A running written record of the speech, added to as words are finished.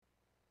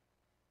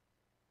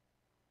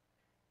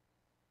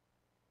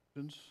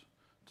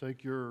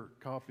Take your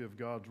copy of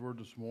God's Word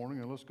this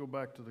morning, and let's go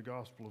back to the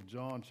Gospel of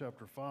John,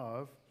 chapter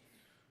 5,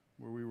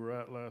 where we were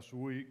at last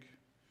week.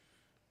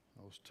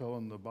 I was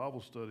telling the Bible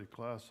study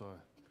class I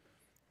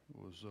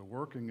was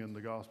working in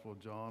the Gospel of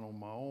John on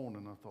my own,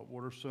 and I thought,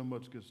 well, there's so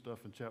much good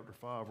stuff in chapter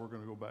 5. We're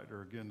going to go back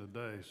there again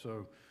today.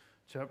 So,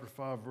 chapter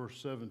 5,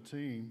 verse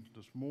 17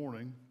 this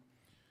morning.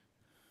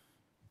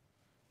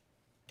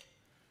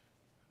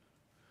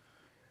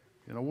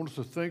 And I want us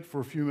to think for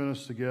a few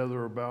minutes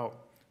together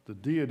about the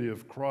deity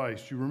of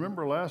Christ. You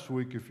remember last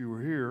week, if you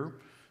were here,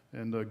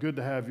 and good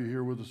to have you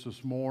here with us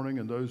this morning,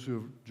 and those who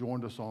have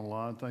joined us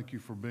online, thank you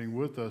for being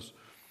with us.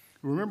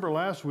 Remember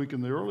last week in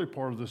the early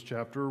part of this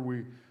chapter,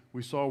 we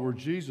saw where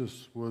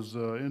Jesus was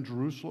in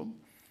Jerusalem,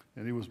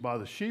 and he was by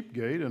the sheep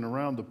gate, and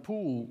around the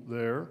pool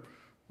there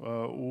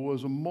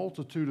was a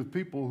multitude of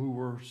people who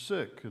were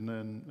sick.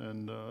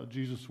 And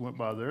Jesus went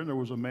by there, and there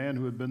was a man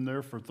who had been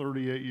there for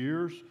 38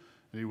 years,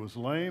 and he was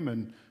lame,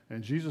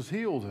 and Jesus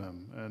healed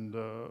him and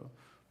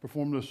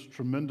performed this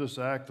tremendous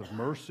act of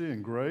mercy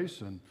and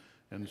grace, and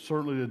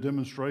certainly a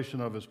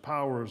demonstration of his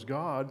power as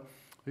God.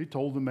 He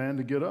told the man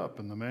to get up,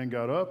 and the man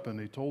got up, and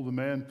he told the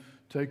man,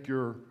 take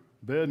your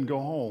bed and go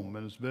home.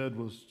 And his bed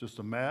was just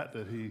a mat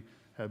that he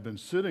had been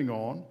sitting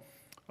on.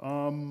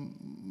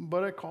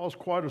 But it caused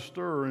quite a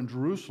stir in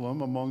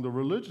Jerusalem among the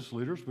religious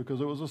leaders because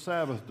it was a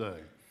Sabbath day.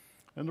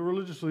 And the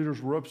religious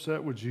leaders were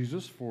upset with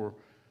Jesus for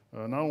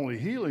not only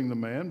healing the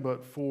man,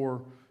 but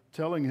for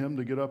telling him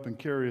to get up and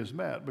carry his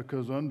mat,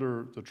 because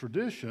under the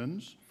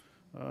traditions,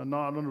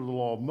 not under the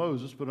law of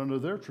Moses, but under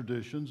their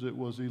traditions, it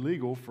was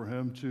illegal for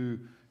him to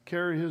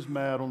carry his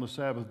mat on the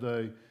Sabbath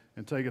day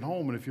and take it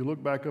home. And if you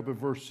look back up at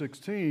verse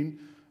 16,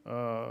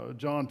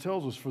 John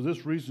tells us, for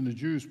this reason the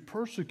Jews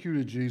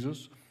persecuted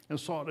Jesus and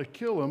sought to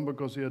kill him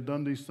because he had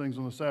done these things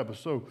on the Sabbath.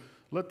 So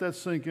let that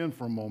sink in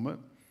for a moment.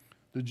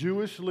 The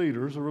Jewish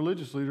leaders, the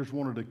religious leaders,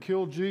 wanted to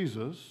kill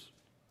Jesus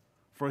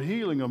for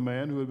healing a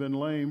man who had been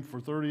lame for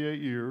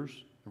 38 years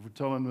and for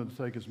telling him to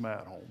take his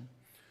mat home.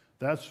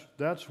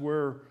 That's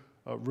where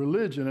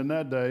religion in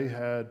that day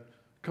had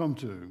come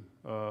to,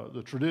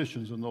 the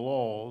traditions and the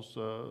laws,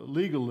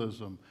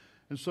 legalism.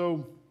 And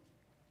so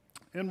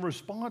in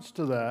response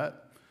to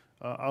that,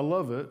 I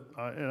love it,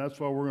 and that's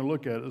why we're going to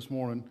look at it this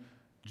morning.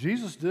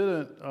 Jesus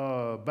didn't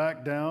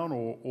back down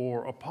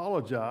or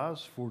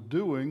apologize for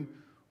doing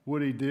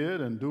what he did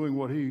and doing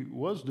what he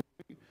was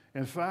doing.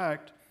 In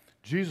fact,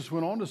 Jesus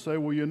went on to say,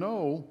 well, you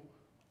know,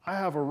 I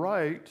have a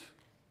right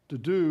to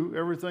do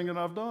everything that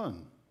I've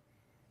done.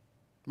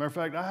 Matter of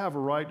fact, I have a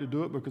right to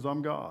do it because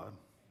I'm God.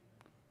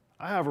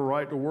 I have a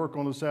right to work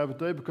on the Sabbath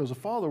day because the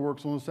Father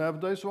works on the Sabbath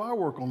day, so I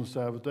work on the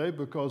Sabbath day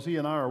because he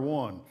and I are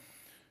one.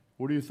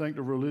 What do you think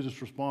the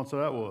religious response to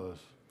that was?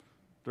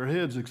 Their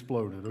heads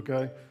exploded,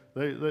 okay?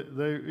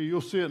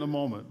 You'll see it in a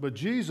moment. But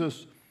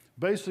Jesus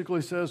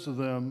basically says to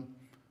them,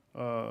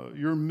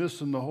 you're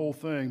missing the whole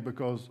thing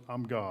because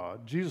I'm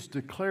God. Jesus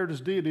declared his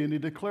deity, and he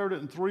declared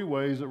it in three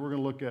ways that we're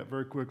going to look at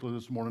very quickly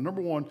this morning.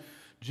 Number one,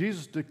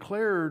 Jesus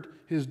declared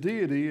his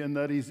deity in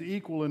that he's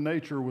equal in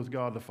nature with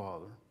God the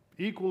Father.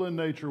 Equal in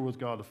nature with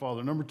God the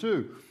Father. Number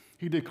two,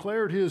 he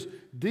declared his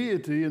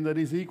deity in that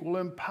he's equal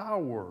in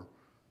power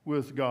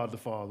with God the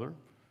Father.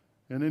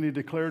 And then he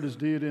declared his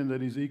deity in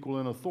that he's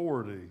equal in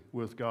authority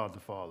with God the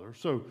Father.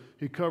 So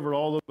he covered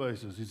all the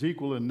bases. He's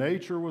equal in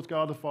nature with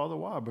God the Father.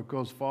 Why?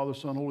 Because Father,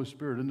 Son, Holy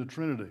Spirit in the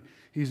Trinity.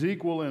 He's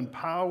equal in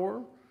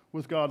power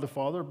with God the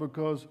Father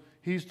because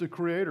he's the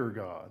creator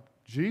God.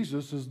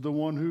 Jesus is the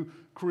one who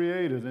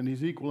created, and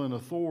he's equal in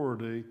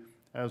authority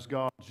as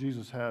God.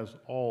 Jesus has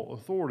all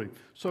authority.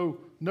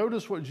 So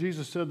notice what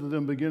Jesus said to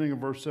them beginning of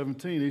verse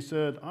 17. He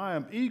said, I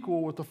am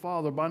equal with the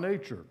Father by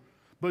nature.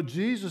 But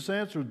Jesus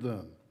answered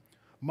them,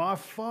 my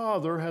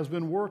Father has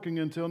been working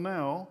until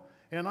now,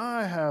 and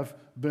I have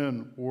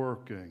been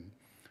working.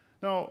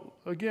 Now,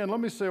 again, let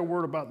me say a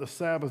word about the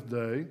Sabbath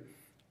day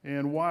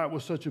and why it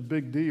was such a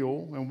big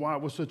deal and why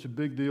it was such a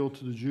big deal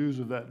to the Jews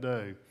of that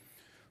day.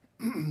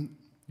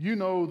 You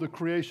know the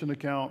creation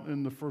account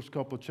in the first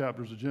couple of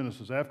chapters of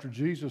Genesis. After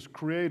Jesus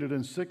created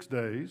in 6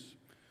 days,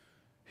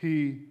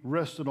 he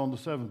rested on the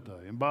seventh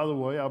day. And by the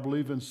way, I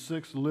believe in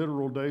 6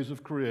 literal days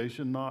of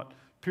creation, not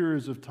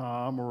periods of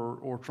time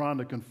or trying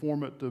to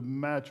conform it to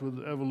match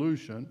with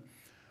evolution.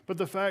 But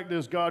the fact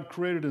is, God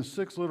created in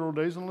 6 literal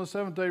days, and on the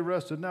seventh day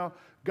rested. Now,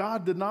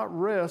 God did not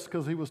rest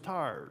because he was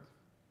tired.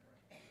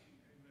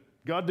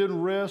 God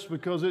didn't rest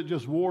because it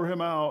just wore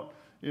him out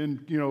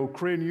in,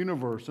 creating the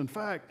universe. In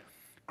fact,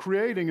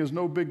 creating is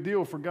no big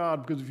deal for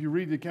God because if you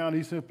read the account,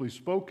 he simply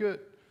spoke it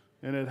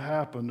and it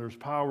happened. There's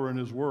power in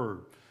his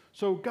word.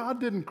 So God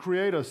didn't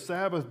create a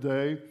Sabbath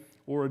day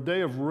or a day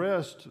of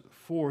rest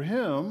for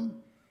him.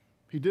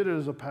 He did it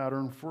as a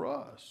pattern for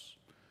us.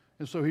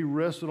 And so he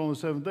rested on the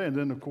seventh day. And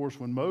then, of course,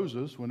 when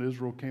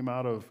Israel came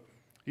out of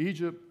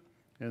Egypt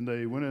and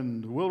they went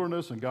in the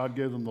wilderness and God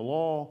gave them the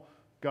law,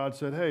 God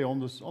said, hey, on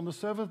the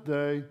seventh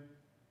day,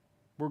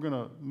 we're going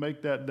to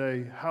make that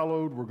day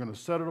hallowed. We're going to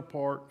set it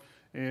apart.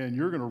 And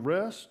you're going to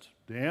rest.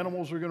 The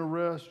animals are going to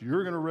rest.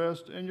 You're going to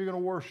rest. And you're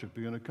going to worship.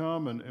 You're going to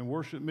come and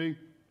worship me.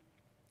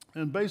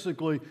 And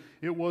basically,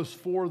 it was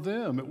for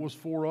them, it was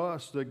for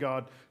us that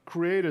God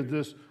created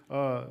this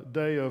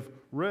day of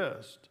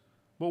rest.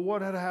 But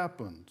what had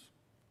happened?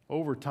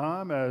 Over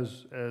time,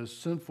 as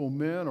sinful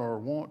men are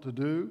wont to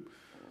do,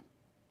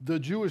 the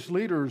Jewish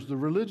leaders, the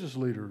religious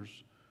leaders,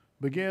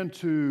 began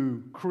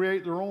to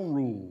create their own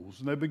rules,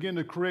 and they began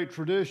to create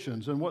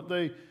traditions. And what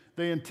they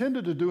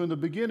intended to do in the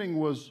beginning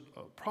was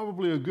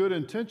probably a good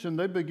intention.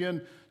 They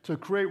began to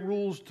create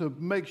rules to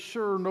make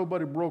sure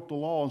nobody broke the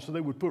law. And so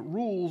they would put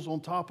rules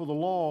on top of the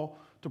law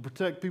to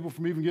protect people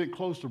from even getting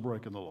close to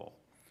breaking the law.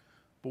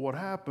 But what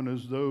happened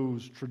is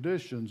those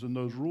traditions and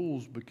those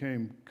rules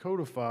became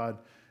codified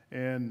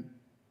and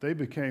they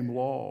became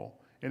law.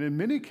 And in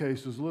many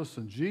cases,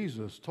 listen,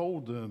 Jesus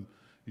told them,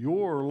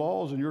 your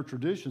laws and your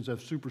traditions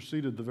have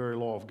superseded the very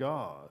law of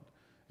God.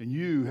 And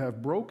you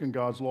have broken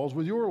God's laws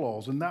with your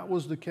laws. And that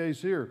was the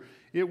case here.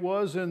 It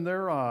was in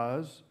their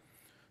eyes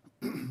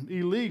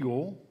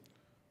illegal,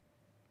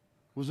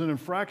 was an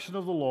infraction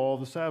of the law of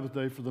the Sabbath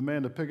day for the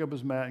man to pick up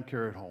his mat and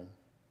carry it home.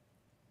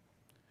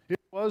 It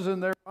was in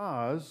their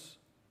eyes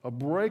a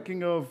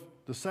breaking of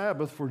the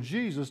Sabbath for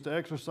Jesus to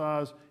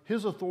exercise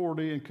his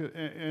authority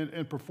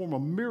and perform a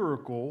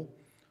miracle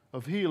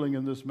of healing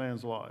in this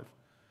man's life.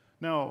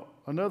 Now,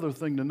 another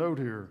thing to note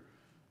here,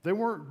 they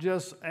weren't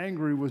just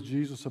angry with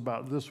Jesus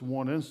about this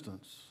one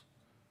instance.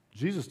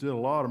 Jesus did a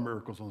lot of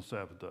miracles on the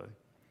Sabbath day.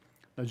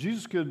 Now,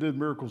 Jesus could have did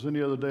miracles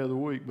any other day of the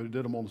week, but he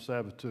did them on the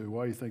Sabbath too.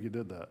 Why do you think he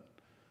did that?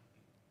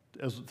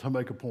 To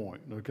make a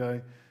point,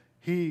 okay?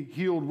 He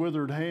healed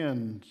withered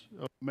hands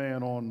of a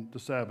man on the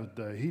Sabbath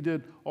day. He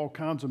did all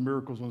kinds of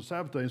miracles on the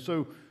Sabbath day. And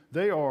so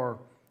they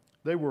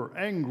were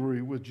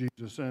angry with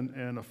Jesus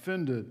and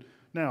offended.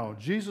 Now,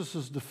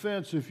 Jesus'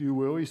 defense, if you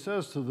will, he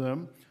says to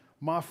them,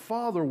 my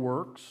Father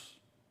works,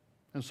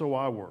 and so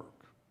I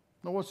work.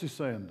 Now, what's he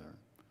saying there?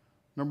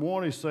 Number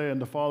one, he's saying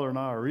the Father and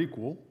I are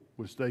equal,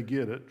 which they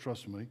get it,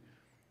 trust me.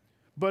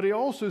 But he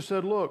also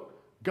said, look,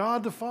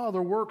 God the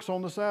Father works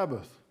on the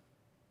Sabbath.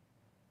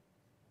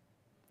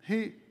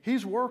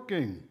 He's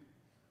working.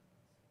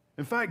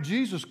 In fact,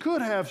 Jesus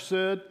could have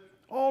said,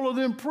 all of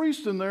them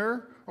priests in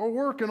there are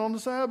working on the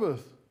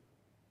Sabbath.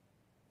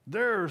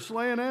 They're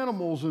slaying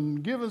animals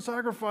and giving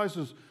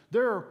sacrifices.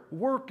 They're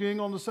working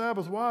on the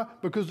Sabbath. Why?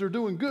 Because they're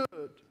doing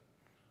good.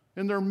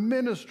 And they're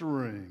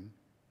ministering.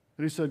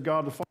 And he said,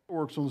 God the Father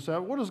works on the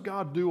Sabbath. What does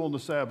God do on the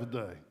Sabbath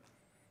day?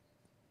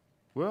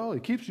 Well, he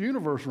keeps the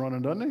universe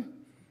running, doesn't he?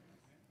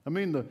 I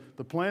mean,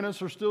 the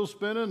planets are still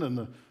spinning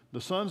and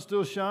the sun's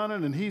still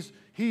shining, and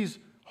he's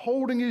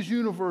holding his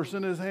universe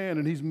in his hand,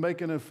 and he's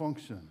making it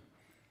function.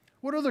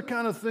 What other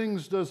kind of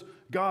things does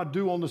God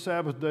do on the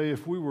Sabbath day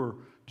if we were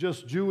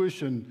just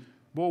Jewish and,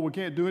 boy, we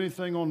can't do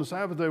anything on the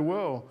Sabbath day?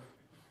 Well,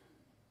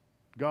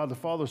 God the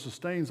Father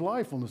sustains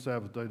life on the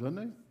Sabbath day, doesn't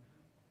he?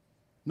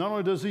 Not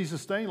only does he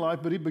sustain life,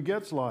 but he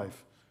begets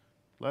life.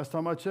 Last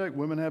time I checked,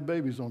 women have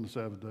babies on the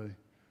Sabbath day.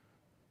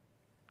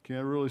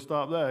 Can't really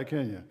stop that,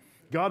 can you?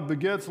 God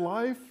begets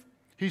life.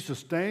 He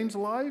sustains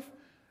life.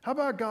 How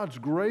about God's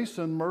grace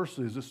and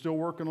mercy? Is it still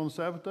working on the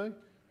Sabbath day?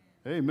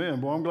 Amen.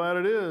 Well, I'm glad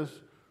it is.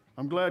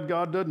 I'm glad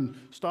God doesn't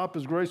stop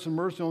his grace and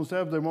mercy on the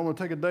Sabbath day. Well, I'm going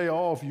to take a day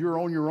off. You're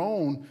on your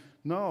own.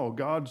 No,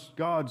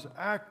 God's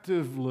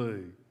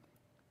actively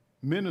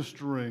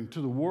ministering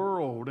to the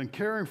world and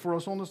caring for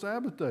us on the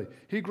Sabbath day.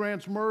 He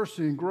grants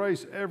mercy and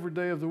grace every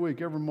day of the week,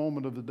 every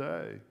moment of the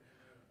day.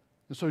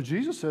 And so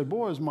Jesus said,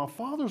 boy, as my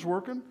Father's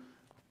working,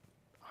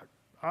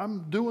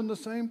 I'm doing the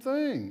same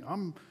thing.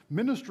 I'm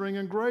ministering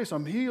in grace.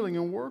 I'm healing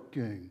and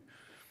working.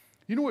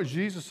 You know what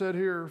Jesus said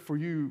here for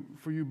you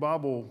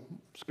Bible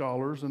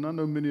scholars, and I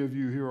know many of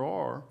you here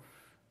are,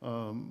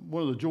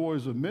 one of the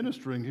joys of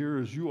ministering here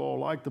is you all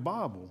like the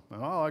Bible,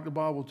 and I like the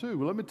Bible too.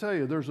 But let me tell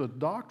you, there's a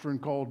doctrine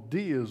called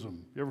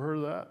deism. You ever heard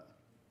of that?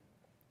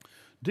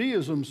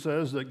 Deism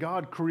says that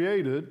God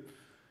created,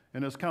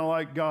 and it's kind of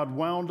like God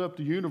wound up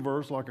the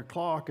universe like a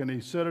clock, and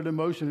he set it in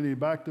motion, and he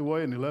backed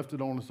away, and he left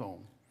it on its own.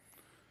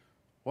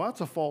 Well,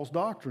 that's a false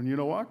doctrine. You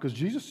know why? Because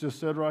Jesus just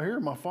said right here,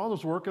 my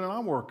Father's working and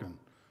I'm working.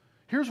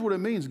 Here's what it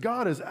means.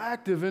 God is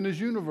active in his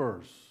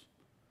universe.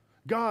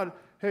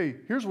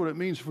 Here's what it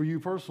means for you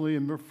personally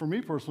and for me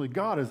personally.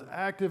 God is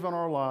active in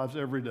our lives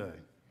every day.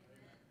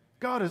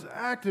 God is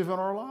active in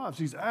our lives.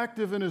 He's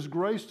active in his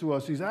grace to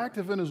us. He's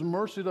active in his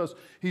mercy to us.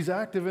 He's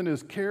active in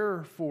his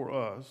care for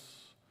us.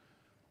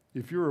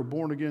 If you're a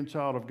born-again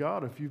child of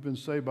God, if you've been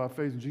saved by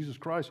faith in Jesus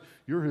Christ,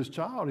 you're his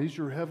child. He's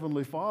your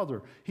heavenly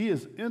Father. He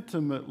is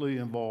intimately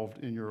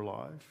involved in your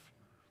life.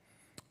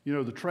 You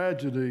know, the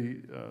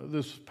tragedy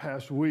this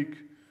past week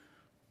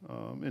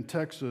in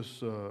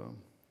Texas,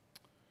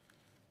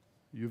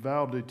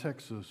 Uvalde,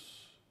 Texas,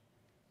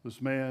 this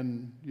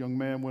young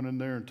man went in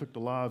there and took the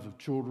lives of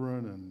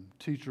children and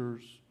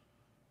teachers.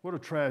 What a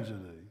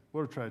tragedy.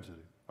 What a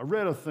tragedy. I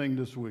read a thing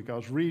this week. I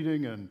was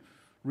reading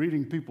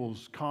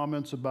people's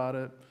comments about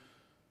it.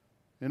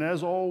 And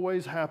as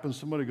always happens,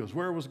 somebody goes,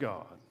 where was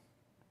God?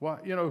 Why,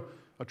 you know,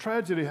 a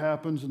tragedy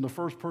happens and the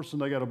first person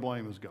they got to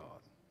blame is God.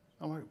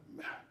 I'm like,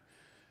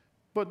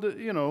 but,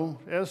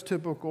 as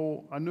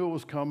typical, I knew it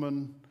was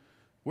coming.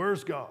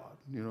 Where's God?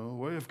 You know,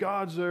 well, if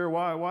God's there,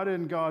 why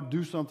didn't God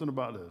do something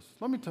about this?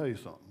 Let me tell you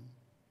something.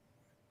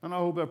 And I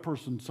hope that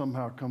person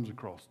somehow comes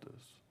across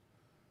this.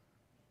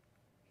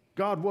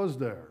 God was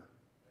there.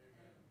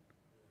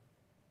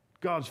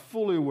 God's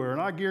fully aware,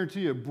 and I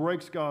guarantee you it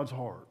breaks God's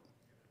heart.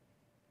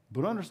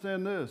 But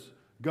understand this,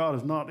 God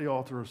is not the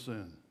author of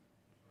sin.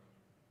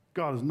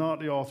 God is not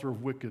the author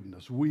of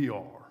wickedness. We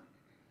are.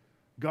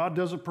 God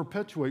doesn't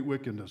perpetuate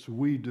wickedness.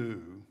 We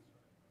do.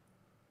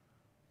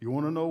 You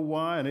want to know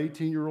why an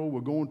 18-year-old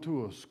would go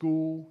into a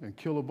school and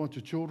kill a bunch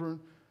of children?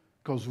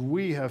 Because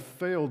we have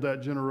failed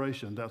that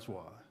generation, that's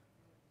why.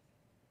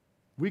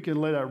 We can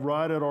lay that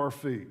right at our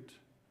feet.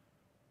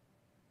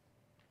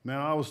 Man,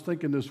 I was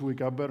thinking this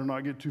week, I better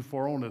not get too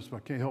far on this, but I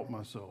can't help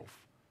myself.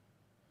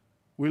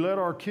 We let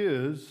our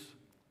kids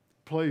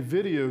play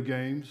video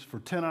games for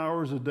 10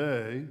 hours a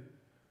day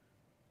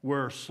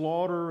where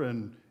slaughter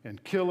and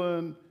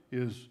killing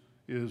is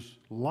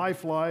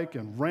lifelike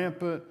and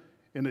rampant,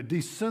 and it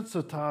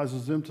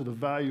desensitizes them to the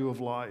value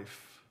of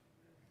life.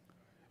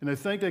 And they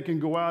think they can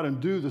go out and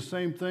do the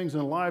same things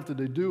in life that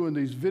they do in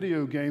these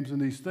video games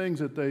and these things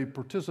that they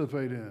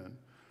participate in.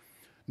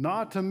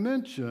 Not to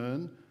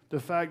mention the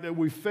fact that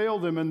we fail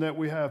them and that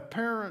we have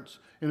parents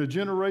in a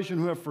generation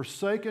who have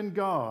forsaken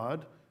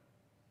God,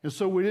 and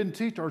so we didn't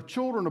teach our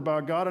children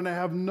about God, and they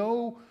have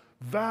no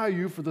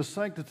value for the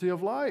sanctity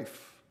of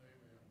life.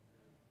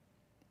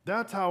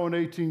 That's how an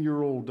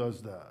 18-year-old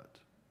does that.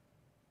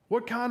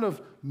 What kind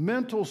of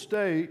mental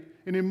state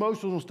and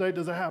emotional state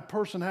does a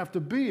person have to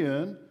be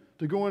in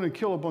to go in and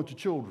kill a bunch of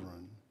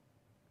children?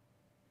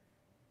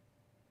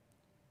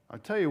 I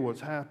tell you what's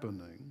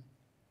happening.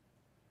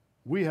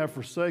 We have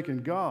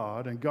forsaken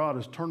God, and God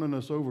is turning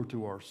us over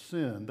to our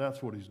sin.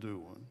 That's what he's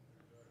doing.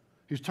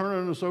 He's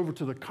turning us over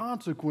to the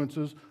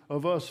consequences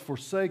of us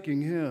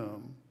forsaking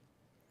him.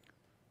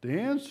 The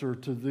answer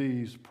to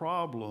these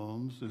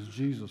problems is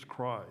Jesus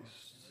Christ.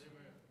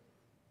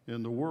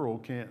 And the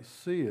world can't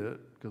see it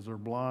because they're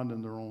blind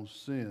in their own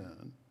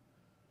sin.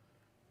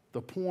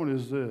 The point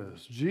is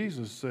this.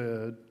 Jesus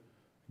said,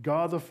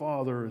 God the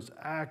Father is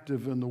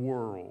active in the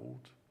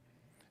world,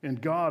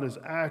 and God is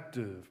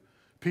active.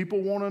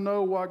 People want to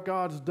know what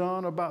God's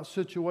done about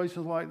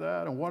situations like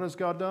that. And what has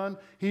God done?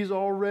 He's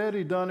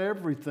already done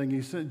everything.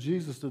 He sent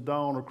Jesus to die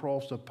on a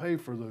cross to pay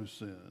for those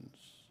sins.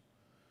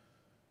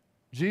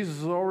 Jesus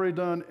has already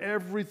done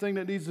everything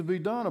that needs to be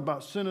done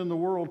about sin in the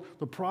world.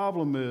 The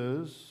problem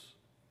is,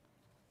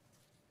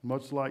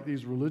 much like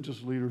these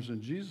religious leaders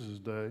in Jesus'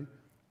 day,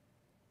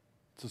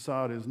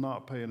 society is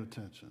not paying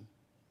attention.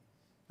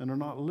 And they're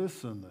not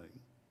listening.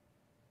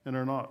 And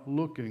they're not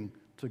looking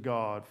to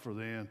God for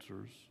the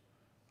answers.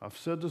 I've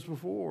said this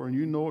before, and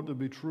you know it to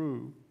be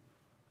true.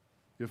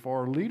 If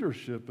our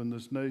leadership in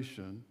this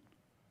nation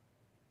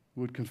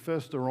would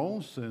confess their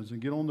own sins and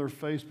get on their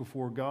face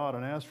before God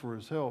and ask for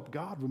his help,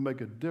 God would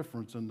make a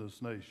difference in this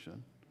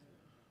nation.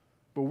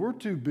 But we're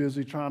too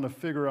busy trying to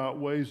figure out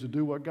ways to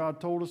do what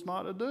God told us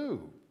not to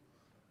do.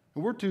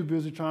 And we're too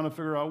busy trying to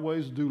figure out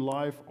ways to do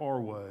life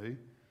our way.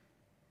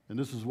 And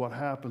this is what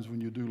happens when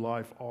you do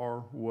life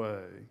our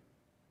way.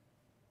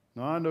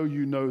 Now, I know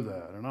you know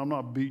that, and I'm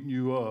not beating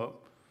you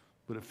up,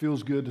 but it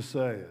feels good to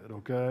say it,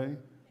 okay?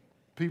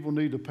 People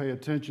need to pay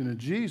attention. And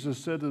Jesus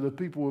said to the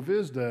people of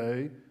his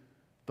day,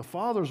 the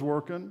Father's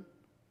working,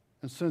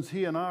 and since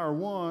he and I are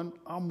one,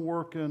 I'm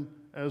working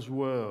as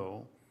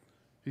well.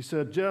 He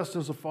said, just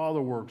as the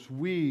Father works,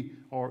 we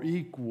are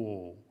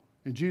equal.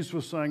 And Jesus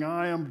was saying,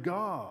 I am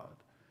God.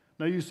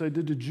 Now you say,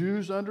 did the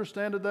Jews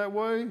understand it that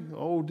way?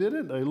 Oh,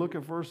 didn't they? Look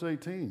at verse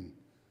 18.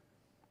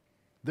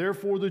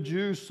 Therefore the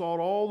Jews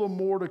sought all the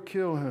more to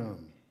kill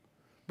him,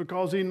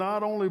 because he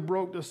not only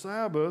broke the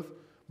Sabbath,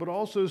 but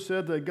also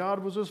said that God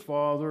was his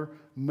Father,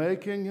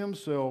 making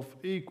himself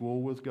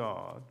equal with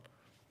God.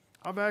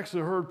 I've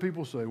actually heard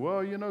people say,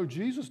 well, you know,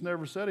 Jesus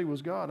never said he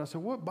was God. I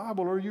said, what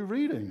Bible are you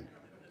reading?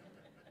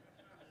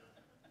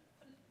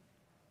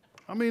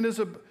 I mean,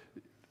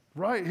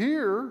 right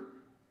here,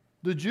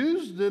 the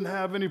Jews didn't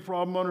have any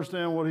problem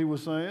understanding what he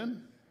was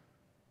saying.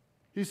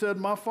 He said,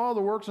 my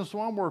Father works and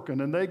so I'm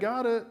working, and they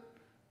got it.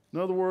 In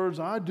other words,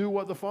 I do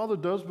what the Father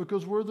does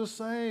because we're the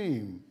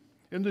same.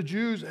 And the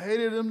Jews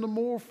hated him the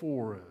more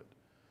for it.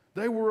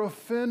 They were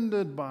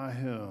offended by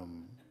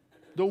him.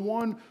 The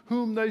one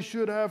whom they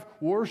should have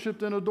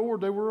worshiped and adored,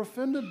 they were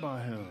offended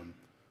by him.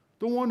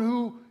 The one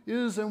who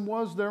is and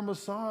was their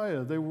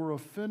Messiah, they were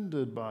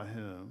offended by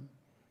him.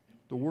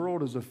 The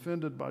world is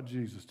offended by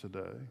Jesus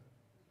today.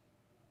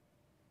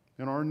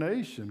 In our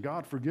nation,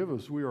 God forgive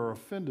us, we are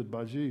offended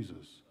by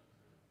Jesus.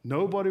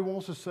 Nobody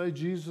wants to say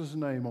Jesus'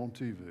 name on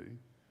TV.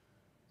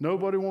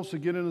 Nobody wants to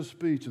get in a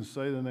speech and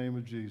say the name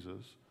of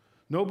Jesus.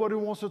 Nobody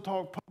wants to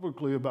talk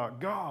publicly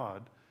about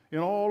God in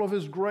all of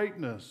his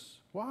greatness.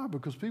 Why?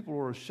 Because people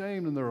are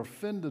ashamed and they're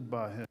offended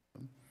by him.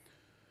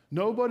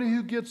 Nobody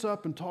who gets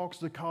up and talks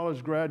to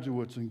college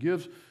graduates and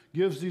gives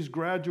these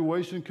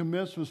graduation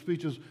commencement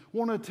speeches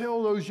want to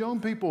tell those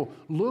young people,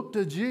 look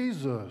to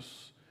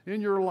Jesus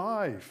in your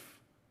life.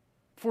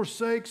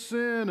 forsake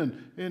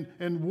sin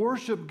and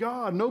worship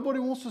God. Nobody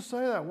wants to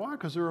say that. Why?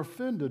 Because they're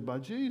offended by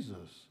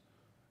Jesus.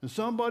 And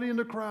somebody in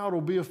the crowd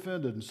will be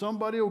offended, and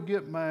somebody will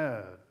get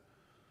mad.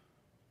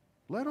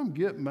 Let them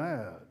get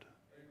mad.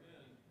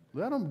 Amen.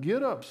 Let them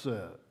get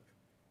upset.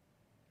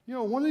 You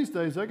know, one of these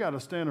days they got to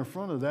stand in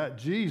front of that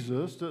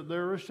Jesus that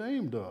they're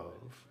ashamed of.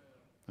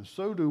 And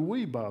so do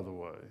we, by the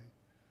way.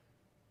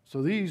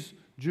 So these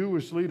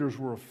Jewish leaders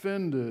were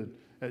offended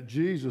at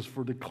Jesus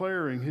for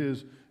declaring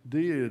his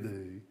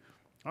deity.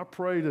 I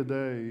pray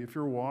today, if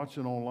you're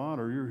watching online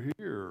or you're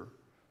here,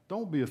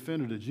 don't be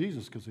offended at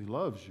Jesus because he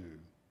loves you.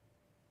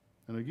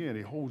 And again,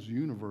 he holds the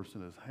universe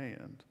in his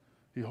hand.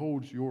 He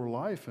holds your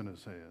life in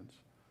his hands.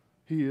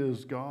 He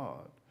is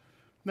God.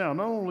 Now,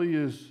 not only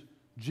is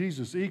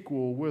Jesus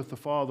equal with the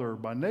Father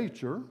by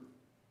nature,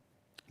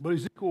 but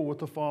he's equal with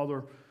the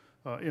Father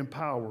in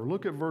power.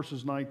 Look at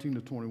verses 19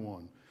 to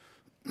 21.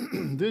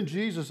 Then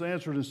Jesus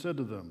answered and said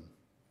to them,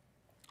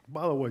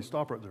 by the way,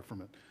 stop right there for a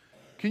minute.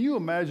 Can you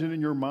imagine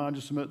in your mind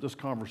just a minute this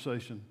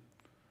conversation?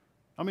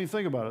 I mean,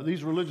 think about it.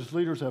 These religious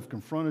leaders have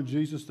confronted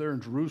Jesus there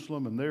in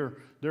Jerusalem, and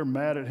they're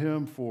mad at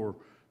him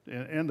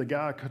and the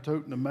guy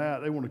toting the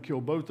mat. They want to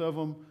kill both of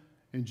them,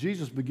 and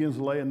Jesus begins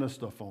laying this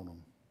stuff on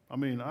them. I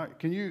mean,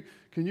 can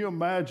you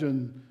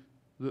imagine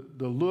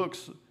the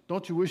looks?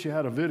 Don't you wish you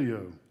had a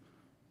video?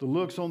 The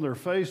looks on their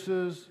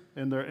faces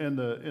and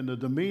the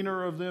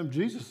demeanor of them.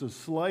 Jesus is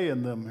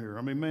slaying them here.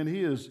 I mean, man,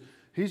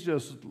 he's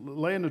just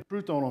laying the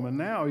truth on them, and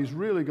now he's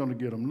really going to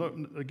get them.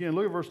 Look at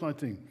verse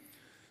 19.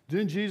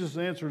 Then Jesus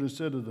answered and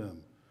said to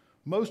them,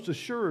 most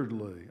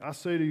assuredly, I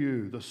say to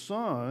you, the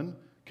Son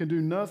can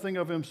do nothing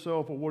of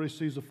himself but what he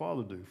sees the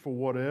Father do. For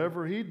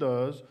whatever he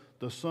does,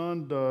 the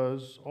Son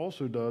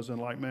also does in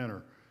like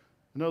manner.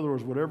 In other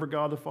words, whatever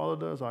God the Father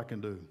does, I can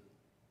do.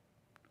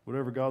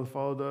 Whatever God the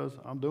Father does,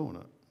 I'm doing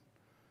it.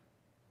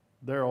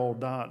 They're all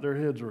dying. Their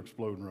heads are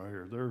exploding right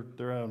here.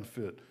 They're having a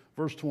fit.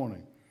 Verse 20.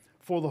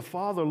 For the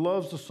Father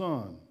loves the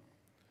Son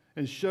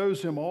and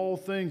shows him all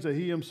things that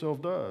he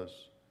himself does.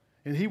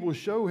 And he will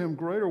show him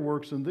greater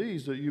works than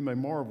these that you may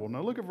marvel.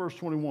 Now look at verse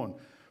 21.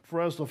 For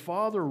as the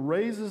Father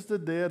raises the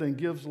dead and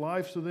gives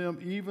life to them,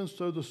 even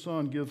so the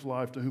Son gives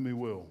life to whom he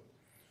will.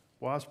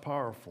 Well, that's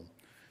powerful.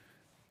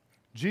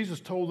 Jesus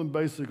told them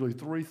basically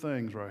three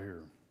things right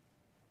here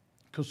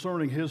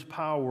concerning his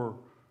power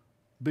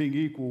being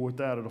equal with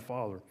that of the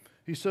Father.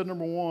 He said,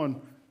 number one,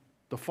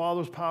 the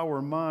Father's power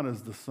and mine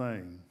is the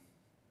same.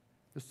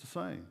 It's the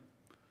same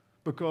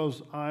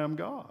because I am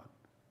God.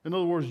 In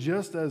other words,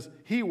 just as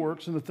he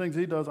works and the things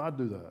he does, I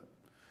do that.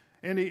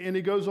 And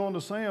he goes on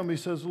to say, he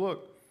says,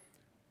 look,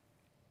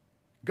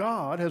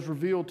 God has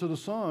revealed to the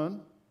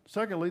Son,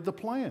 secondly, the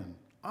plan.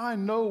 I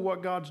know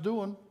what God's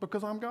doing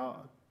because I'm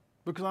God,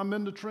 because I'm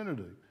in the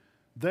Trinity.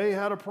 They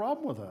had a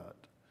problem with that.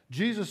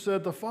 Jesus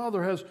said, the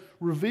Father has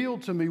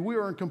revealed to me. We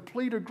are in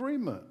complete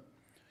agreement.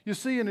 You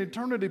see, in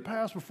eternity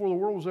past, before the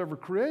world was ever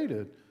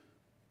created,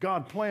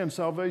 God planned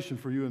salvation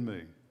for you and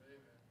me.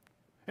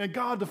 And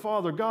God the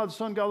Father, God the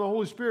Son, God the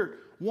Holy Spirit,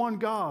 one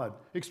God,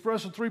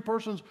 expressed in three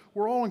persons,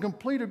 we're all in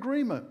complete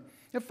agreement.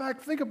 In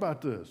fact, think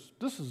about this.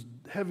 This is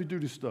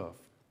heavy-duty stuff.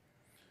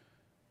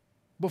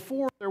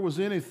 Before there was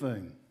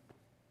anything,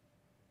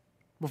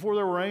 before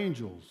there were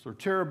angels or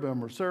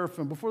cherubim or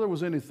seraphim, before there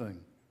was anything,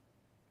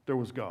 there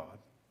was God.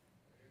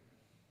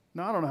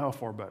 Now, I don't know how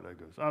far back that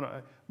goes.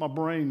 My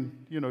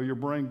brain, your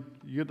brain,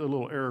 you get the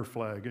little error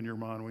flag in your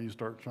mind when you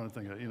start trying to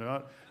think of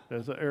it.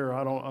 There's an error.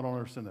 I don't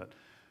understand that.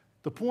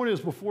 The point is,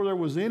 before there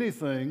was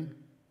anything,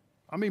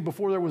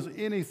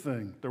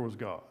 there was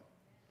God.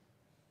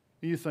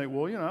 And you think,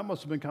 well, that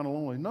must have been kind of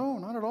lonely. No,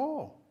 not at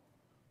all.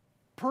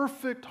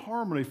 Perfect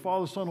harmony,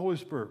 Father, Son, Holy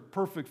Spirit.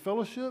 Perfect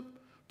fellowship,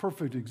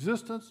 perfect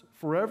existence,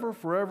 forever,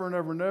 forever, and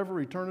ever, and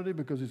ever, eternity,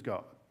 because he's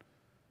God.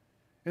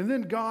 And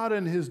then God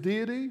and his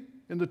deity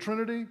in the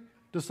Trinity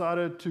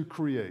decided to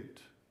create.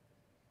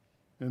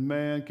 And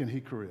man, can he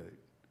create?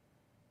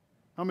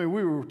 I mean,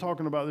 we were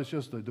talking about this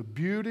yesterday. The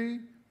beauty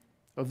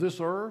of this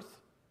earth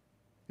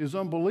is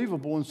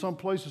unbelievable in some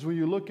places when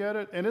you look at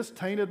it, and it's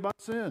tainted by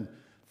sin.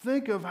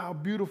 Think of how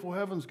beautiful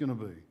heaven's going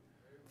to be.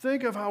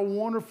 Think of how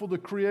wonderful the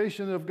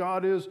creation of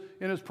God is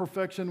in its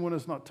perfection when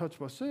it's not touched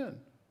by sin.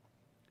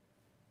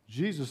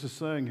 Jesus is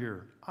saying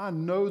here, I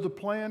know the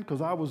plan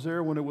because I was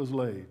there when it was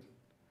laid.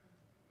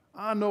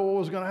 I know what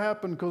was going to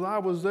happen because I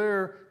was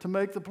there to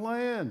make the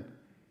plan.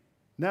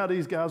 Now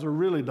these guys are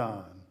really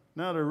dying.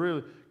 Now they're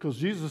really, because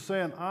Jesus is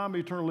saying, I'm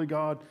eternally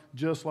God,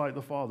 just like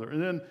the Father.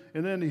 And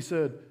then he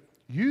said,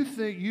 you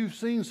think you've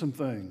seen some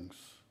things.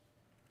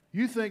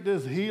 You think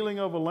this healing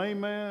of a lame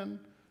man,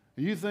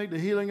 you think the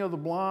healing of the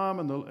blind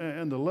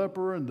and the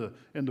leper and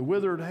the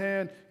withered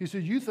hand, he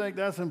said, you think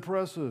that's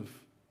impressive.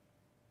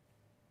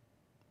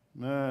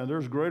 Man,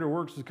 there's greater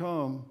works to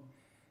come.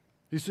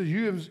 He said,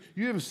 you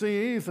haven't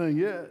seen anything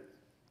yet.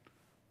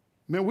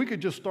 Man, we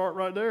could just start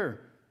right there.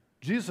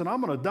 Jesus said,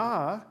 I'm going to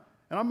die,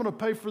 and I'm going to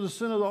pay for the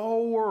sin of the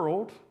whole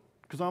world,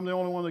 because I'm the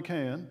only one that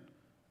can.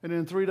 And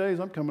in 3 days,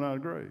 I'm coming out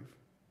of the grave.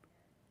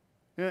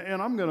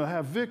 And I'm going to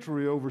have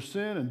victory over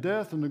sin and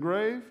death and the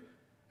grave.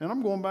 and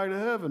I'm going back to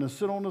heaven and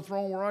sit on the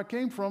throne where I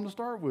came from to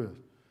start with.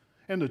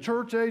 And the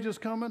church age is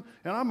coming,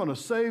 and I'm going to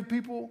save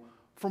people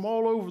from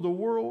all over the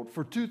world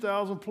for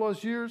 2,000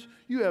 plus years.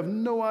 You have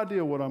no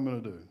idea what I'm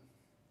going to do.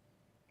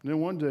 And then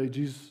one day,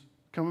 Jesus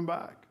coming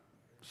back,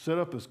 set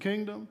up his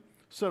kingdom,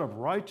 set up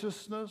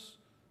righteousness,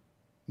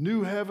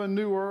 new heaven,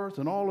 new earth,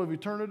 and all of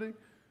eternity.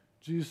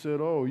 Jesus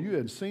said, oh, you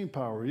hadn't seen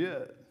power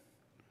yet.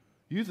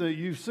 You think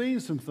you've seen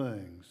some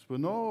things, but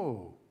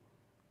no,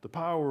 the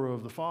power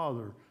of the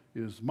Father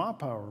is my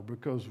power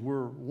because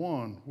we're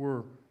one,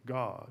 we're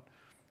God.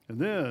 And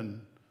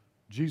then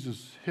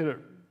Jesus hit it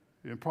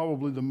in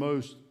probably the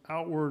most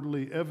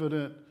outwardly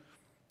evident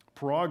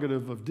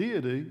prerogative of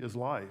deity is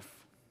life.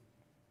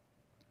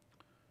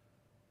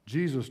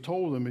 Jesus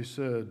told them, he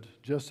said,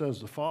 just as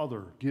the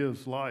Father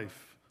gives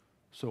life,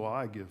 so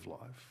I give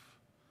life.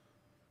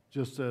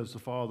 Just as the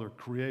Father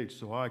creates,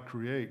 so I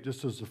create.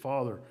 Just as the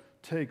Father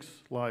takes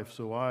life,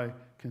 so I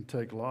can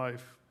take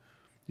life.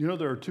 You know,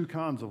 there are two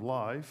kinds of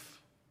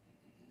life.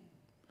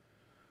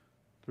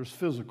 There's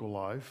physical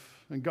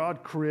life, and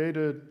God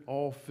created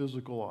all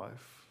physical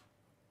life.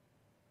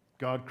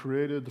 God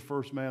created the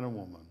first man and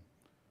woman.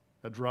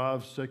 That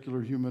drives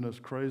secular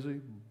humanists crazy,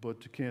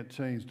 but you can't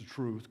change the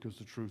truth because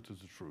the truth is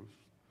the truth.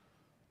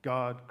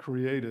 God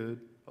created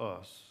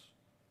us.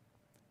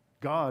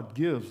 God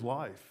gives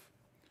life.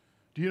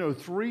 Do you know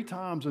 3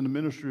 times in the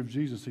ministry of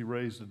Jesus he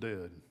raised the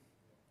dead?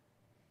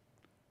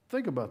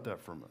 Think about that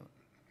for a minute.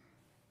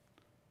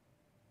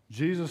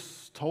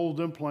 Jesus told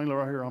them plainly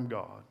right here, I'm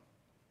God.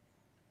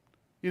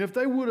 And if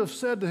they would have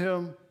said to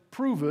him,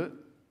 prove it,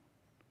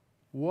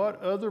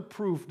 what other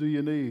proof do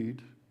you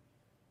need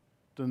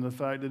than the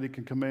fact that he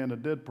can command a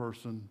dead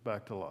person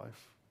back to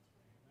life?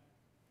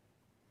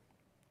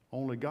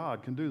 Only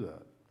God can do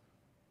that.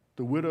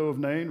 The widow of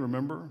Nain,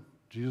 remember?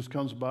 Jesus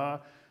comes by.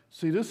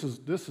 See, this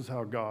is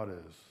how God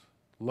is.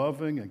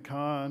 Loving and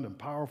kind and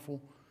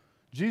powerful.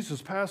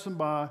 Jesus passing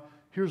by,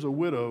 here's a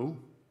widow,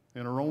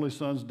 and her only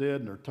son's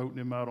dead, and they're toting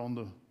him out on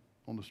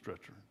the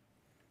stretcher.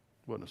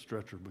 It wasn't a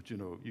stretcher, but you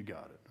know, you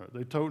got it. Right?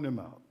 They toting him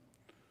out.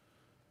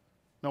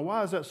 Now,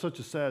 why is that such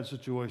a sad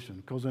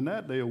situation? Because in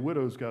that day, a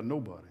widow's got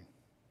nobody.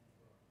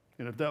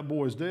 And if that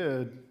boy's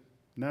dead,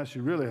 now she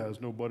really has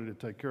nobody to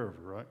take care of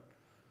her, right?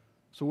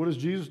 So what does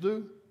Jesus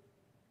do?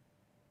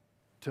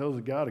 Tells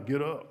the guy to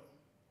get up.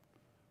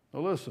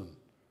 Now listen,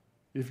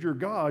 if you're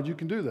God, you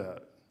can do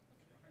that.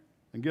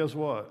 And guess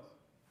what?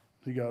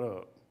 He got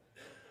up.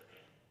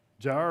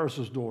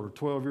 Jairus' daughter,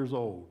 12 years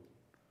old,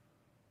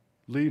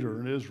 leader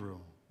in Israel,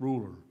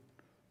 ruler,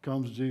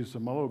 comes to Jesus and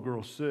said, my little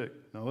girl's sick.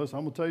 Now listen,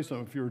 I'm going to tell you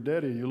something. If you're a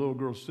daddy and your little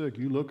girl's sick,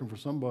 you're looking for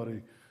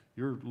somebody,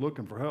 you're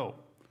looking for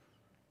help.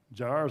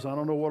 Jairus, I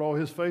don't know what all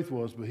his faith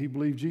was, but he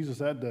believed Jesus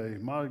that day.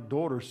 My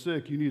daughter's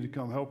sick. You need to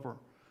come help her.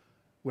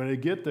 When they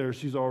get there,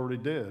 she's already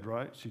dead,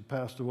 right? She'd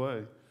passed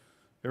away.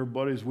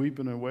 Everybody's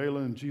weeping and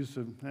wailing, and Jesus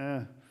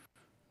said,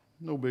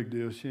 no big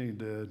deal. She ain't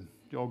dead.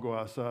 Y'all go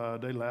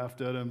outside. They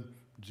laughed at him.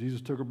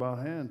 Jesus took her by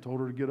the hand, told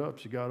her to get up.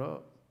 She got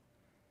up.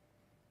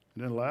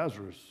 And then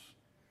Lazarus,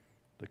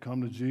 they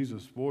come to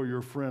Jesus. Boy,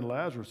 your friend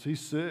Lazarus, he's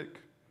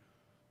sick.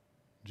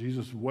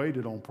 Jesus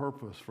waited on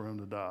purpose for him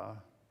to die.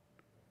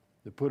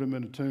 They put him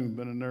in a tomb,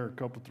 been in there a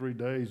couple, 3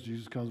 days.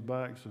 Jesus comes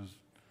back and says,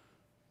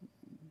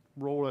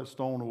 roll that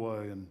stone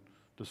away. And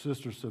the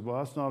sister said,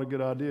 well, that's not a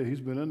good idea. He's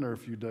been in there a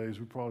few days.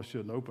 We probably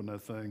shouldn't open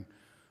that thing.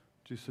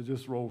 Jesus said,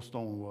 just roll the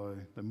stone away.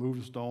 They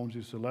moved the stone.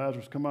 Jesus said,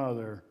 Lazarus, come out of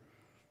there.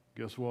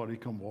 Guess what? He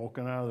come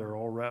walking out of there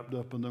all wrapped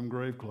up in them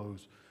grave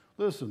clothes.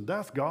 Listen,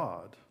 that's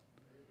God.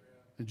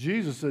 And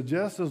Jesus said,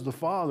 just as the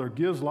Father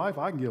gives life,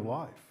 I can give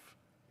life.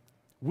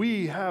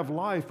 We have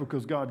life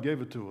because God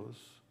gave it to us.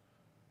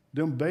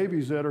 Them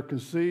babies that are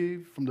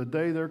conceived, from the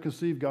day they're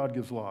conceived, God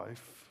gives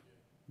life.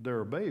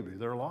 They're a baby.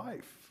 They're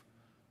life.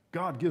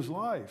 God gives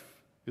life.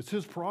 It's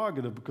his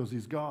prerogative because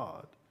he's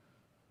God.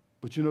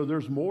 But you know,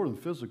 there's more than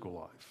physical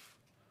life.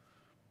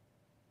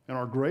 And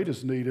our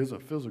greatest need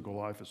isn't physical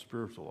life, it's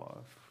spiritual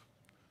life.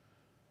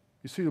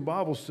 You see, the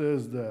Bible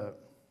says that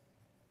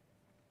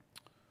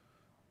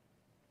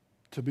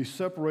to be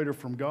separated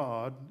from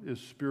God is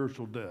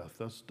spiritual death.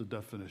 That's the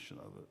definition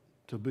of it.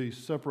 To be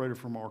separated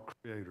from our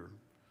Creator.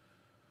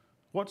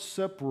 What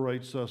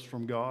separates us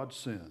from God?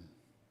 Sin.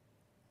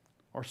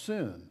 Our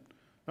sin.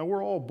 Now,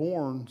 we're all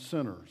born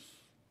sinners.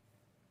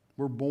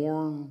 We're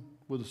born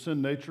with a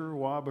sin nature.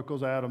 Why?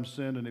 Because Adam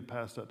sinned and he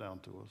passed that down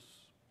to us.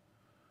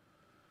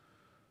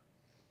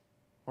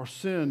 Our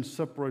sin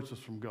separates us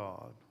from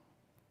God.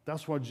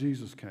 That's why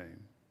Jesus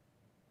came.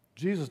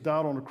 Jesus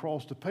died on the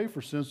cross to pay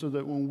for sin so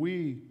that when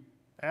we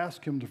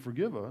ask him to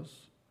forgive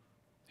us,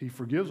 he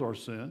forgives our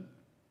sin,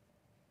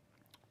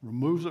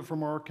 removes it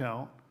from our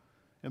account,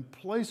 and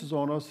places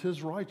on us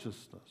his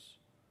righteousness.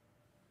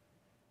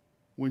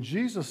 When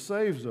Jesus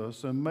saves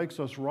us and makes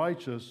us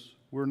righteous,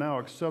 we're now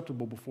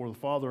acceptable before the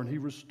Father, and he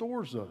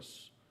restores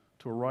us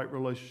to a right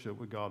relationship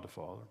with God the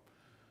Father.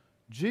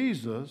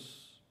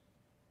 Jesus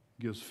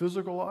gives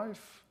physical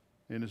life,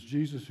 and it's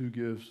Jesus who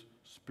gives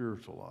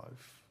spiritual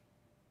life.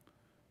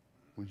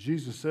 When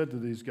Jesus said to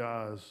these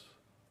guys,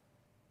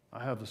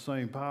 I have the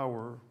same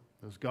power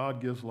as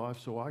God gives life,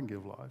 so I can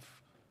give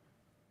life.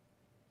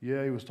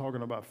 Yeah, he was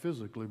talking about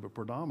physically, but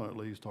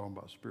predominantly he's talking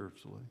about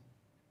spiritually.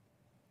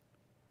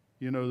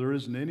 You know, there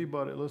isn't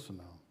anybody, listen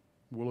now,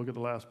 we'll look at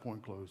the last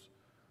point close.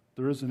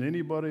 There isn't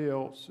anybody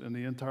else in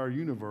the entire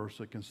universe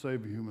that can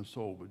save a human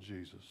soul but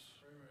Jesus.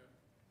 Amen.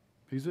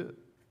 He's it.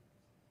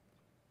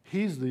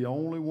 He's the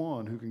only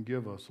one who can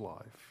give us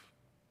life.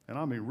 And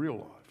I mean real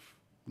life,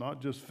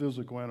 not just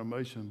physical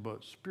animation,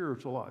 but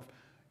spiritual life.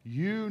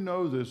 You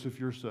know this if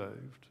you're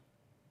saved.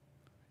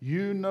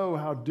 You know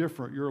how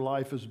different your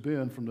life has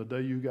been from the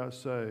day you got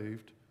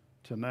saved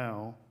to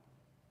now,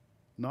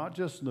 not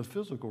just in the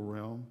physical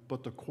realm,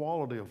 but the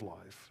quality of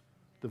life,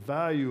 the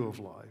value of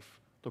life,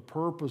 the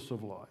purpose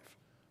of life,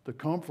 the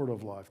comfort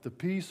of life, the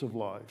peace of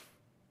life.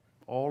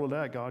 All of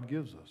that God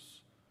gives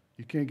us.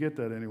 You can't get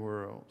that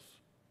anywhere else.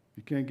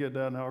 You can't get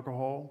that in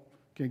alcohol.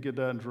 Can't get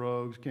that in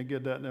drugs. Can't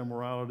get that in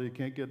immorality.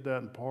 Can't get that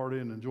in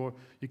partying and enjoy.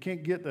 You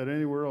can't get that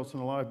anywhere else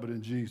in life but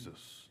in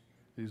Jesus.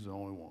 He's the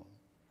only one.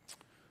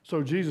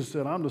 So Jesus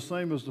said, I'm the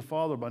same as the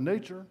Father by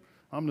nature.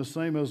 I'm the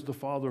same as the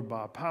Father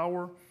by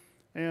power.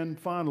 And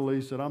finally,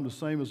 he said, I'm the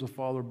same as the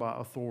Father by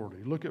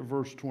authority. Look at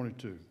verse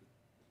 22.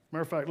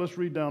 Matter of fact, let's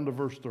read down to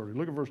verse 30.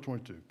 Look at verse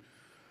 22.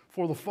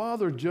 For the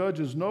Father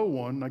judges no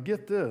one, now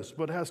get this,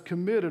 but has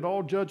committed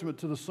all judgment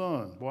to the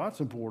Son. Well, that's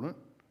important.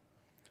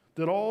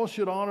 That all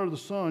should honor the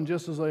Son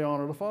just as they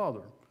honor the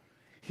Father.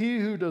 He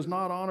who does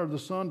not honor the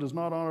Son does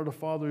not honor the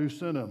Father who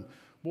sent him.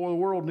 Boy, the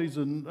world needs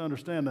to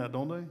understand that,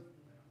 don't they?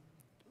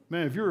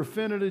 Man, if you're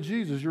offended at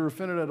Jesus, you're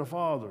offended at the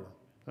Father.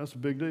 That's a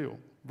big deal.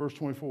 Verse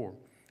 24.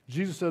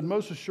 Jesus said,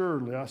 most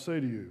assuredly, I say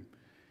to you,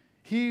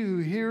 he who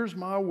hears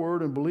my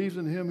word and believes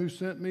in him who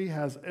sent me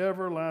has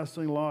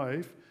everlasting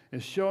life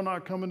and shall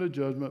not come into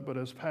judgment, but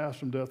has passed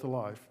from death to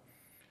life.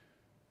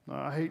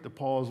 Now, I hate to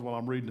pause while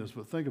I'm reading this,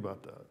 but think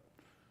about that.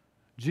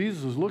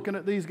 Jesus is looking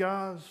at these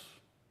guys.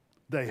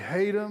 They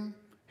hate him.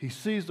 He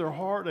sees their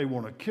heart. They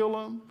want to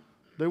kill him.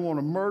 They want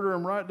to murder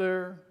him right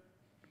there.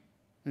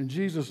 And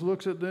Jesus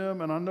looks at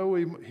them, and I know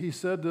he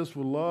said this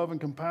with love and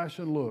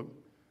compassion. Look,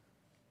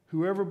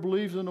 whoever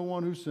believes in the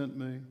one who sent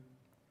me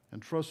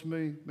and trusts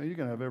me, man, you're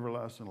going to have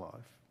everlasting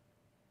life.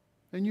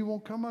 And you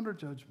won't come under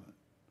judgment.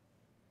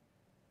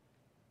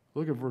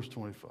 Look at verse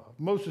 25.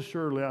 Most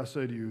assuredly, I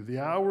say to you, the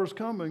hour is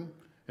coming,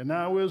 and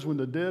now is when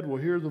the dead will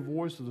hear the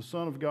voice of the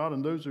Son of God,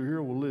 and those who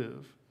hear will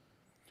live.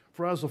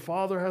 For as the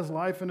Father has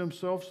life in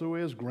himself, so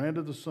he has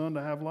granted the Son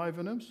to have life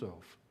in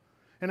himself,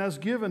 and has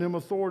given him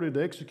authority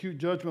to execute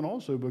judgment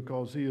also,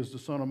 because he is the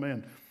Son of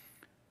Man.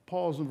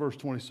 Pause in verse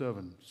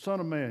 27. Son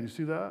of Man, you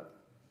see that?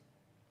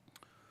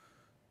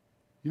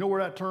 You know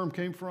where that term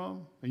came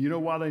from? And you know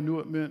why they knew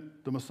it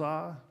meant the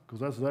Messiah? Because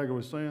that's exactly what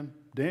it's saying.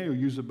 Daniel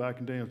used it back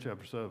in Daniel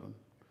chapter 7.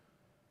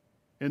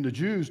 And the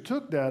Jews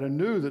took that and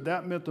knew that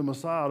that meant the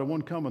Messiah, the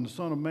one coming, the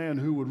Son of Man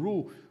who would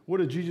rule. What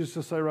did Jesus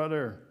just say right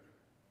there?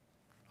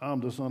 I'm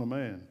the Son of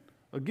Man.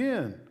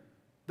 Again,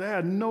 they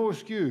had no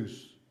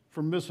excuse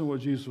for missing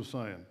what Jesus was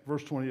saying.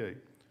 Verse 28.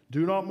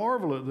 Do not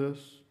marvel at this,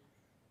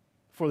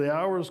 for the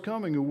hour is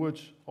coming in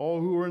which all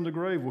who are in the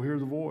grave will hear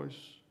the voice,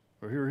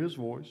 or hear his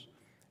voice,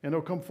 and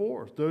they'll come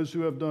forth, those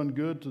who have done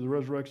good to the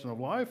resurrection of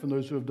life, and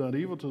those who have done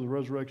evil to the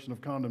resurrection of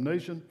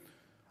condemnation.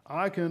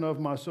 I can of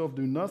myself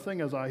do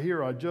nothing. As I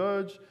hear, I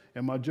judge,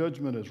 and my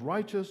judgment is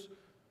righteous,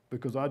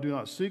 because I do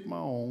not seek my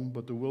own,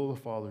 but the will of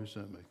the Father who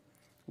sent me.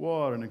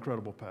 What an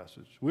incredible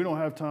passage. We don't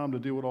have time to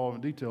deal with all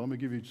in detail. Let me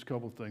give you just a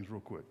couple of things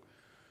real quick.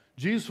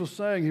 Jesus was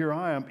saying here,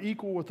 I am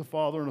equal with the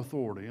Father in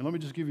authority. And let me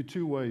just give you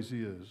two ways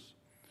he is.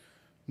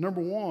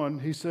 Number one,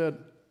 he said,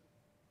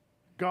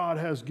 God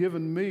has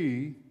given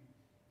me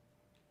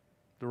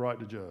the right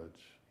to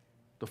judge.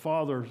 The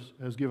Father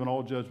has given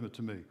all judgment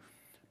to me.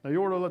 Now,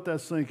 you ought to let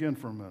that sink in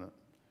for a minute.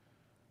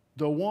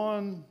 The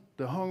one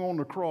that hung on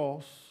the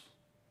cross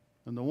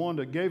and the one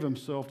that gave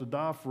himself to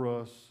die for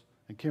us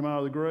and came out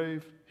of the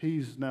grave,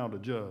 he's now the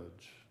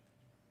judge.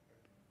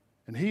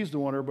 And he's the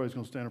one everybody's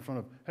going to stand in front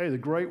of. Hey, the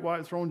great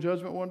white throne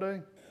judgment one day,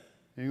 ain't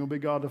going to be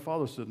God the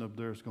Father sitting up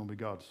there. It's going to be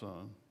God the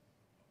Son.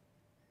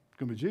 It's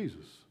going to be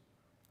Jesus.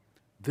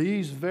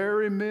 These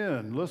very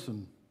men,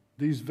 listen,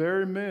 these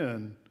very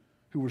men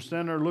who were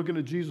standing there looking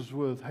at Jesus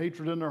with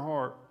hatred in their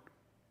heart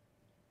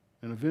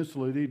and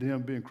eventually lead to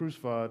him being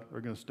crucified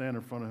are going to stand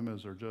in front of him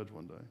as their judge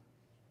one day.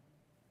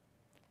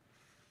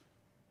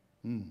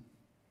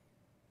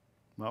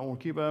 Might want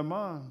to keep that in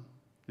mind.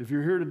 If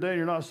you're here today and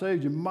you're not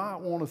saved, you might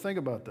want to think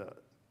about that.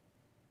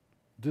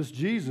 This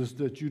Jesus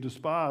that you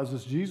despise,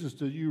 this Jesus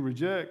that you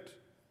reject,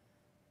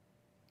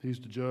 he's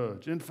the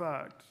judge. In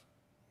fact,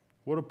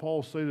 what did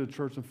Paul say to the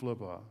church in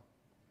Philippi?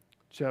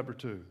 Chapter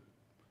 2,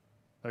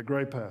 that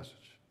great passage.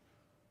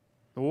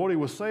 And what he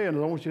was saying is,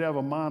 I want you to have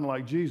a mind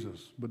like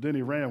Jesus, but then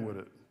he ran with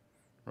it,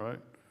 right?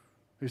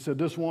 He said,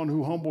 this one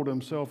who humbled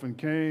himself and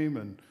came,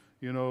 and,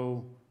 you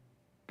know,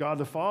 God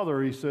the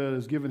Father, he said,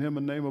 has given him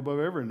a name above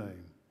every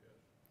name.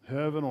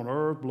 Heaven, on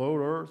earth, below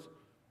earth.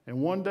 And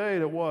one day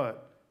that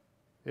what?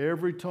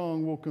 Every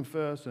tongue will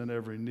confess and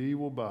every knee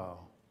will bow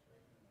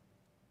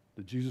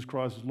that Jesus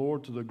Christ is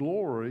Lord, to the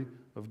glory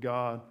of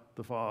God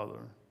the Father.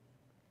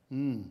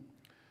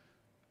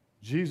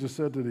 Jesus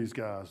said to these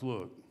guys,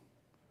 look,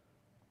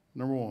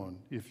 number one,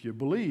 if you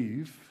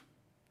believe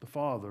the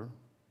Father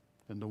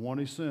and the one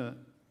he sent,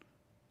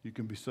 you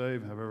can be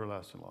saved and have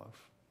everlasting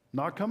life.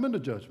 Not come into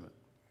judgment.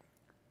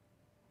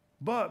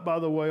 But, by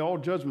the way, all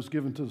judgment's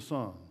given to the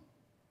Son,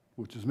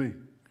 which is me,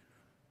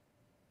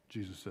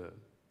 Jesus said.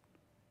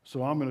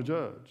 So I'm going to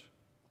judge.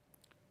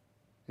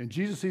 And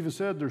Jesus even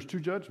said there's two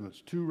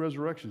judgments, two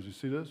resurrections. You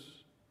see this?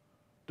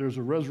 There's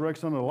a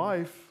resurrection unto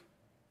life,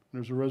 and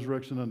there's a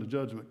resurrection unto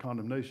judgment,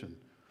 condemnation.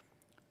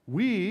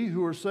 We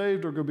who are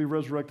saved are going to be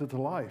resurrected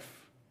to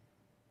life.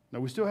 Now,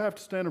 we still have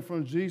to stand in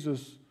front of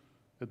Jesus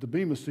at the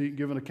Bema seat and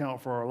give an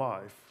account for our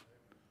life.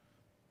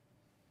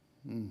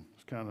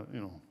 It's kind of,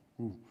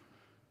 ooh.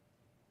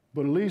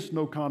 But at least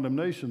no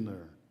condemnation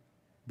there.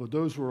 But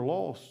those who are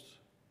lost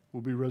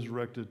will be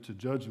resurrected to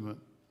judgment,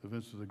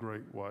 events of the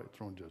great white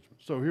throne judgment.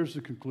 So here's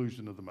the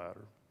conclusion of the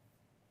matter.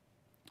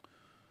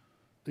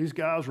 These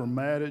guys were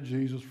mad at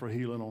Jesus for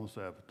healing on the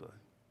Sabbath day.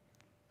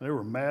 They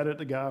were mad at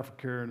the guy for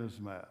carrying his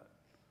mat.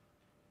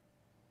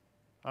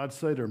 I'd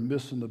say they're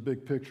missing the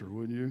big picture,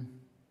 wouldn't you?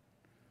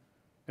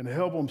 And to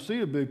help them see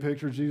the big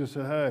picture, Jesus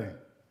said, hey,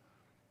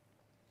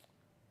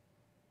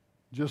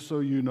 just so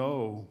you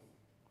know,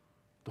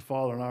 the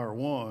Father and I are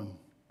one,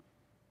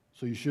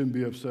 so you shouldn't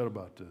be upset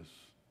about this.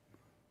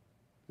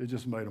 It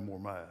just made them more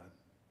mad.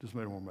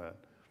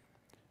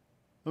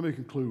 Let me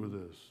conclude with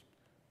this.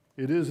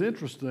 It is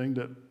interesting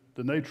that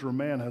the nature of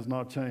man has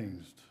not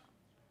changed.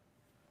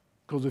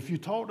 Because if you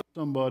talk to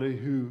somebody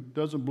who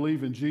doesn't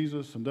believe in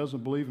Jesus and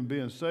doesn't believe in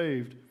being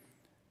saved,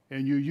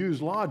 and you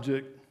use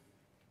logic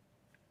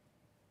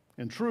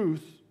and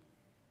truth,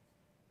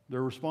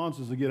 their response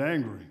is to get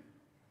angry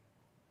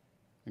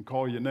and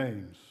call you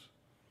names.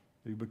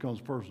 It becomes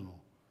personal.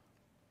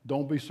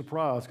 Don't be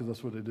surprised, because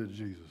that's what they did to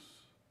Jesus.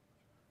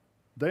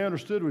 They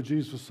understood what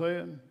Jesus was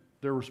saying.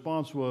 Their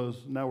response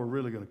was, now we're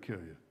really going to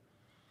kill you.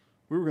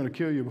 We were going to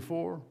kill you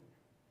before,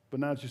 but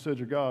now that you said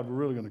you're God, we're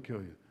really going to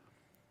kill you.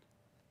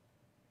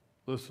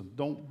 Listen,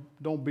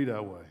 don't be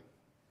that way.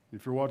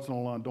 If you're watching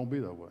online, don't be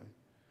that way.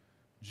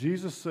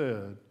 Jesus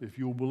said, if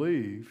you'll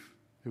believe,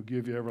 he'll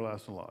give you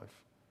everlasting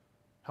life.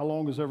 How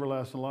long is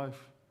everlasting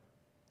life?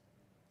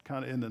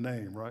 Kind of in the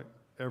name, right?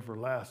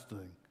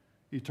 Everlasting,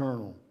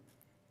 eternal.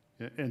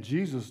 And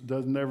Jesus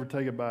doesn't ever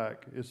take it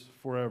back. It's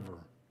forever.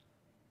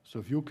 So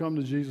if you'll come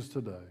to Jesus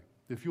today,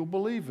 if you'll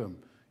believe him,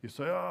 you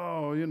say,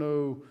 oh,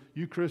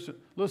 you Christian.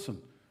 Listen,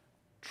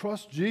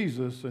 trust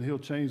Jesus and he'll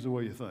change the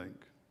way you think.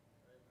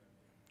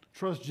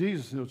 Trust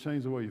Jesus and he'll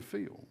change the way you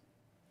feel.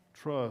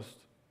 Trust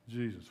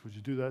Jesus. Would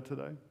you do that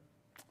today?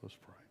 Let's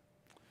pray.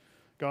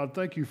 God,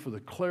 thank you for the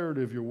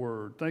clarity of your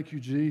word. Thank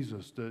you,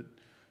 Jesus, that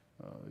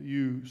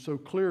you so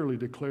clearly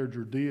declared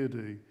your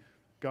deity.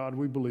 God,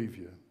 we believe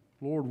you.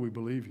 Lord, we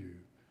believe you.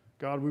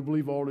 God, we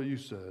believe all that you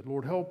said.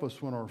 Lord, help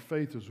us when our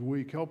faith is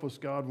weak. Help us,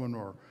 God, when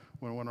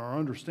our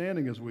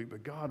understanding is weak.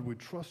 But God, we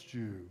trust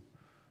you.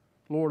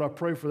 Lord, I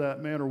pray for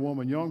that man or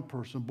woman, young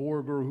person, boy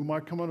or girl, who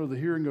might come under the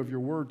hearing of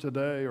your word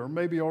today, or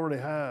maybe already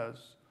has,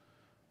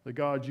 that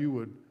God, you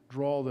would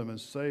draw them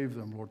and save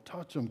them. Lord,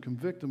 touch them,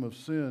 convict them of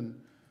sin.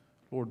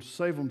 Lord,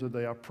 save them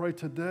today. I pray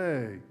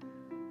today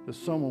that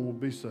someone will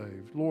be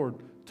saved. Lord,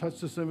 touch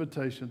this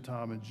invitation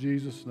time in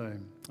Jesus'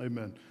 name.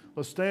 Amen.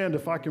 Let's stand.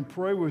 If I can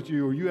pray with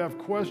you or you have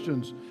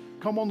questions,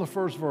 come on the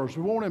first verse.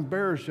 We won't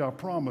embarrass you, I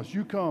promise.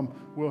 You come,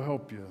 we'll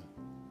help you.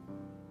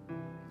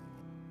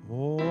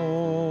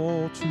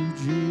 All to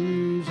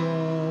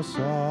Jesus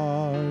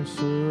I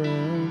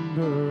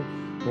surrender,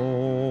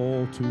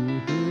 all to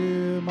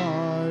him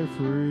I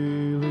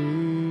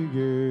freely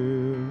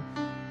give.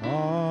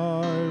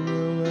 I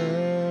will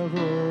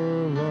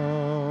ever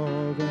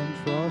love and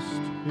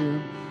trust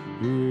him,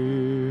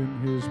 in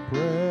his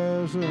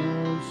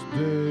presence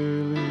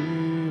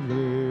daily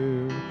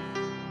live.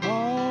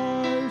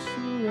 I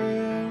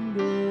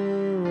surrender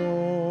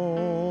all.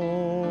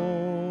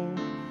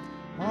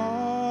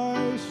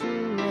 I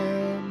surrender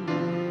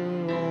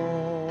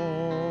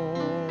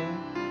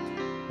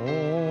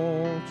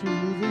all to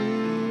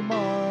thee,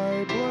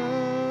 my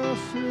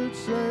blessed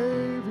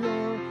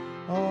Savior,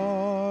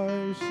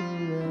 I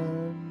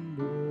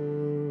surrender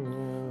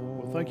all.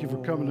 Well, thank you for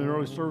coming to the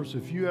early service.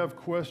 If you have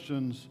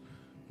questions,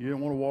 you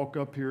don't want to walk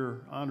up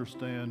here, I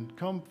understand.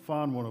 Come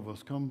find one of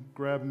us. Come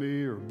grab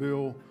me or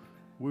Bill.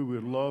 We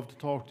would love to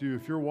talk to you.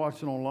 If you're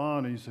watching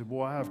online and you say,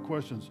 boy, I have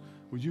questions,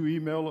 would you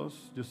email us?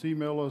 Just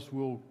email us.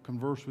 We'll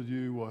converse with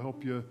you. We'll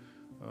help you.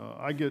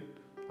 I get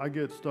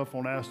stuff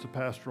on Ask the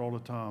Pastor all the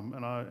time.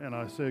 And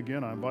I say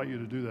again, I invite you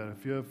to do that.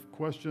 If you have a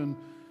question,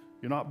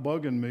 you're not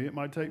bugging me. It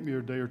might take me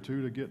a day or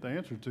two to get the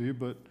answer to you,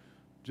 but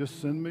just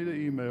send me the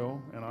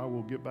email and I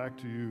will get back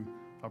to you,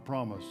 I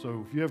promise.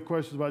 So if you have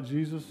questions about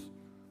Jesus,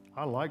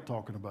 I like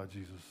talking about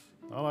Jesus.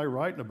 I like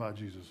writing about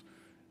Jesus.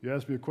 You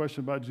ask me a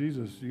question about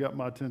Jesus, you got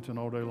my attention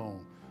all day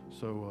long.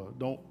 So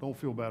don't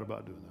feel bad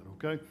about doing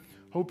that, okay?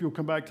 Hope you'll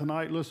come back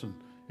tonight. Listen,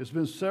 it's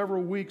been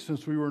several weeks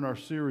since we were in our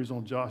series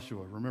on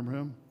Joshua. Remember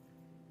him?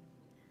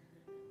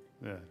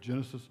 Yeah,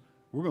 Genesis.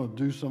 We're going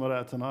to do some of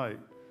that tonight.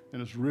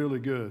 and it's really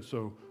good.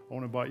 So I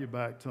want to invite you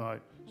back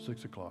tonight,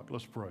 6 o'clock.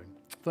 Let's pray.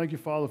 Thank you,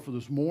 Father, for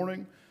this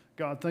morning.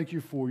 God, thank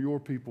you for your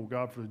people,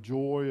 God, for the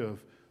joy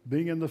of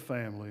being in the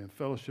family and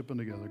fellowshipping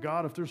together.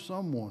 God, if there's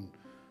someone,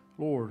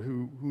 Lord,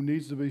 who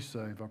needs to be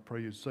saved, I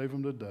pray you'd save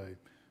them today.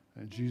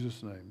 In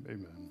Jesus' name,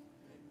 amen.